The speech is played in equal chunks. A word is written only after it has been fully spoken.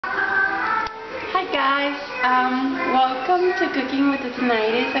Hi guys, welcome to Cooking with the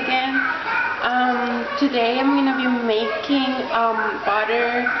 290ss again. Today I'm going to be making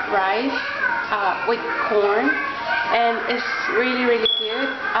butter rice with corn, and it's really good.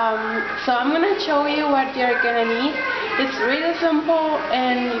 So I'm going to show you what you're going to need. It's really simple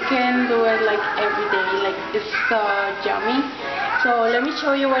and you can do it like every day, like it's so yummy. So let me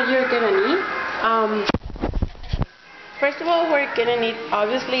show you what you're going to need. First of all, we're gonna need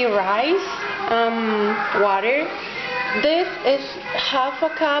obviously rice, water. This is half a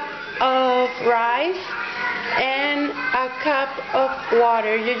cup of rice and a cup of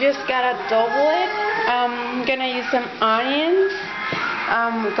water. You just gotta double it. I'm gonna use some onions,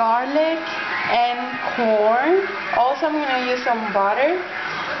 garlic, and corn. Also, I'm gonna use some butter.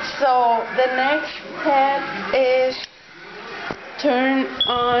 So the next step is turn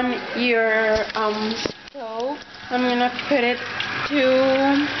on your stove. I'm gonna put it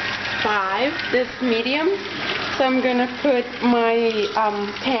to 5, this medium. So I'm gonna put my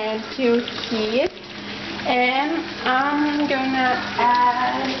pan to heat, and I'm gonna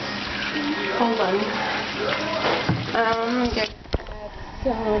add, hold on, I'm gonna add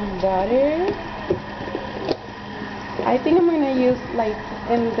some butter. I think I'm gonna use, like,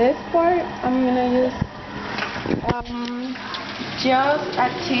 in this part, I'm gonna use just a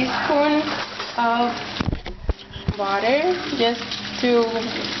teaspoon of butter, just to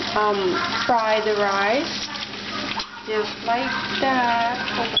fry the rice, just like that.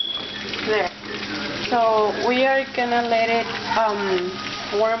 There. So we are gonna let it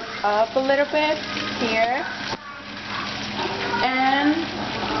warm up a little bit here, and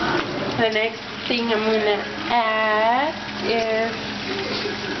the next thing I'm gonna add is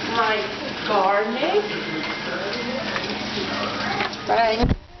my garlic, but I need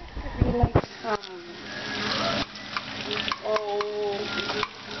it to be like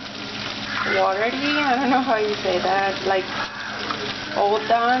watery, I don't know how you say that, like all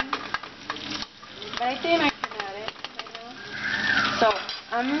done, but I think I can add it right now. So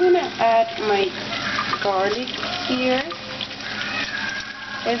I'm gonna add my garlic here.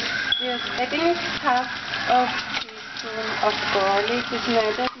 It's just, I think it's half a teaspoon of garlic. It's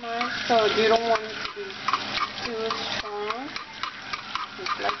not that much, so you don't want it to be too strong.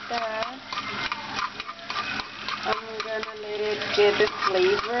 Just like that. I'm gonna let it get the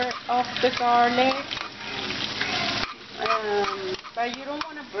flavor of the garlic, but you don't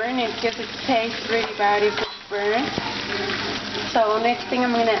want to burn it because it tastes really bad if it's burnt. So next thing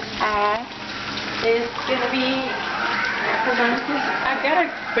I'm gonna add is gonna be, hold on, I gotta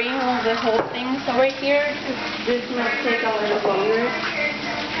bring all the whole things over here because this might take a little longer.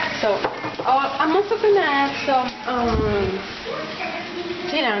 So I'm also gonna add some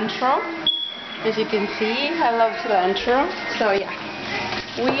cilantro. As you can see, I love cilantro. So yeah,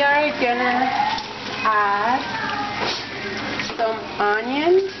 we are gonna add some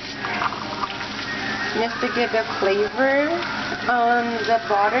onions just to get the flavor on the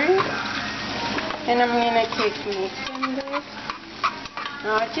butter, and I'm gonna keep mixing this.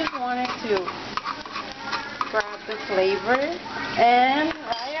 Now I just wanted to grab the flavor, and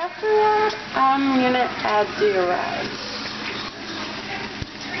right after that, I'm gonna add the rice.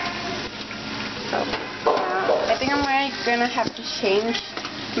 So, I think I'm gonna have to change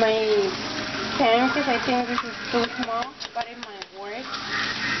my pan because I think this is too small, but it might work.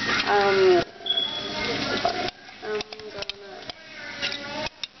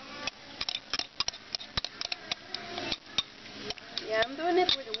 I'm doing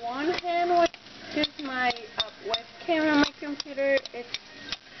it with one hand because my webcam on my computer, it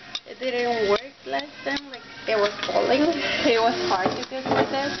didn't work last time, like it was falling. It was hard to do with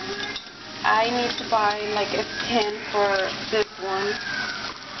this. I need to buy like a stand for this one.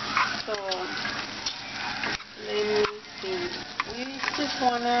 So let me see. We just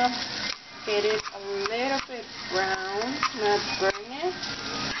wanna get it a little bit brown, not burn it.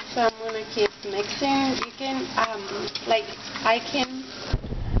 So I'm gonna keep mixing. You can like I can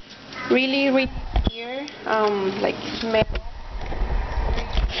really hear like smell.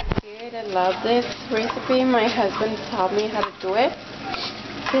 Good. I love this recipe. My husband taught me how to do it.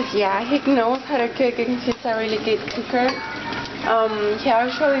 Because yeah, he knows how to cook and he's a really good cooker. He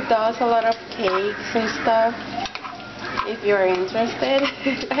actually does a lot of cakes and stuff, if you're interested,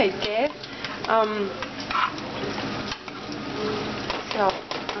 I guess. So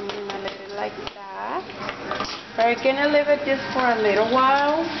I'm gonna let it like that. We're gonna leave it just for a little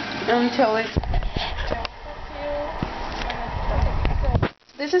while until it's so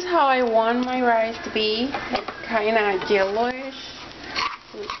this is how I want my rice to be, like kind of yellowish.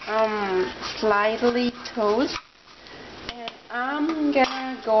 Slightly toast, and I'm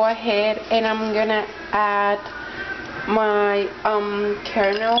gonna go ahead and I'm gonna add my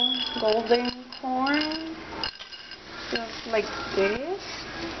kernel golden corn, just like this.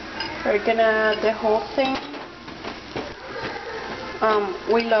 We're gonna add the whole thing.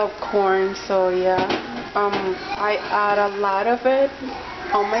 We love corn, so yeah. I add a lot of it.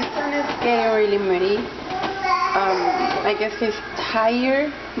 Oh, my son is getting really moody. I guess he's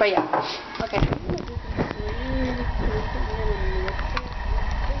tired, but yeah. Okay.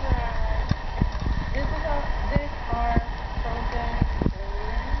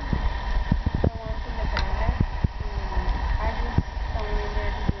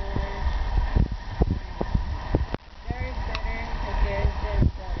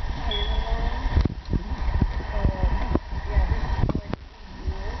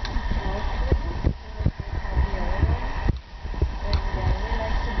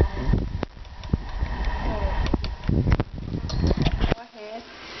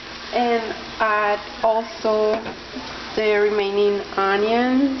 And add also the remaining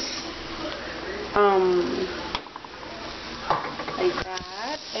onions, like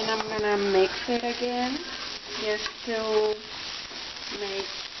that, and I'm gonna mix it again just to make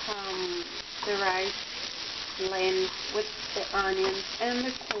the rice blend with the onions and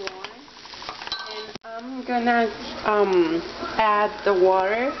the corn. And I'm gonna add the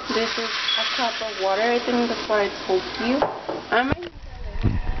water. This is a cup of water. I think that's what I told you. I might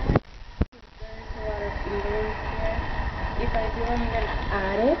if I do, I'm gonna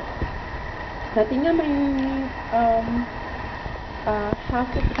add it. I think I might need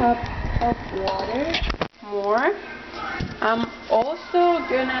half a cup of water more. I'm also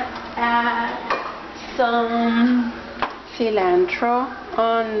gonna add some cilantro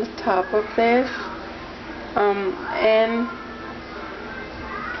on top of this, and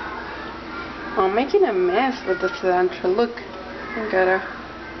I'm making a mess with the cilantro. Look, I gotta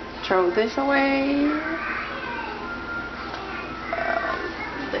throw this away.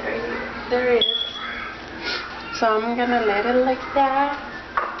 There it is. So I'm gonna let it like that,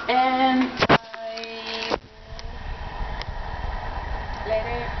 and I let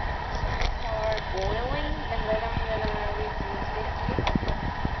it start boiling, and then I'm gonna reduce the heat.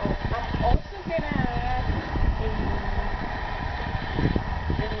 Oh, I'm also gonna add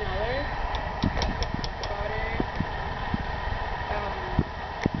another butter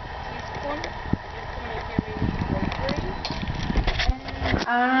teaspoon just to make it really flavory. And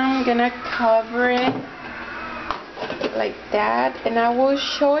I'm gonna cover it like that, and I will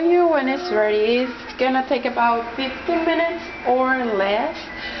show you when it's ready. It's gonna take about 15 minutes or less,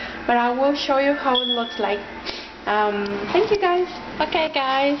 but I will show you how it looks like. Thank you guys. Okay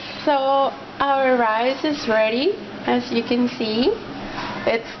guys, so our rice is ready. As you can see,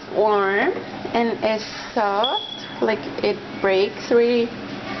 it's warm and it's soft, like it breaks really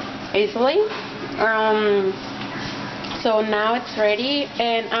easily. So now it's ready,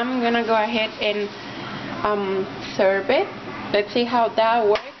 and I'm gonna go ahead and serve it. Let's see how that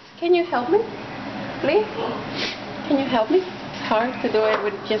works. Can you help me, please? Can you help me? It's hard to do it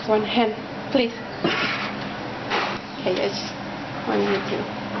with just one hand, please. Okay, I just want you to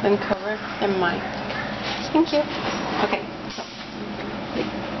uncover the mic. Thank you. Okay, so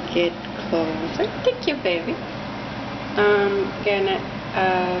get closer. Thank you, baby. I'm gonna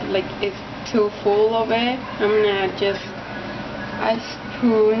like it's too full of it. I'm gonna just a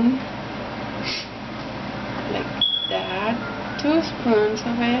spoon like that, 2 spoons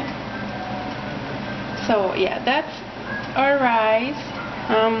of it. So yeah, that's our rice.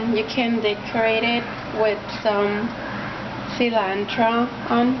 You can decorate it with some cilantro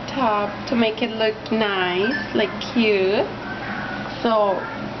on top to make it look nice, like cute. So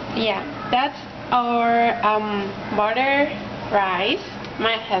yeah, that's our butter rice.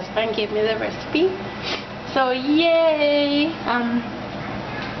 My husband gave me the recipe. So yay!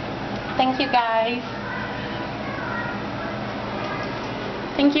 Thank you guys.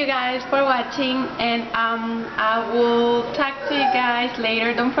 Thank you guys for watching, and I will talk to you guys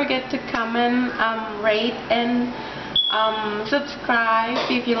later. Don't forget to comment, rate, and subscribe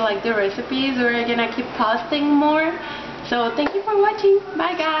if you like the recipes. We're gonna keep posting more. So thank you for watching.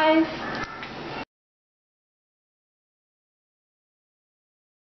 Bye guys.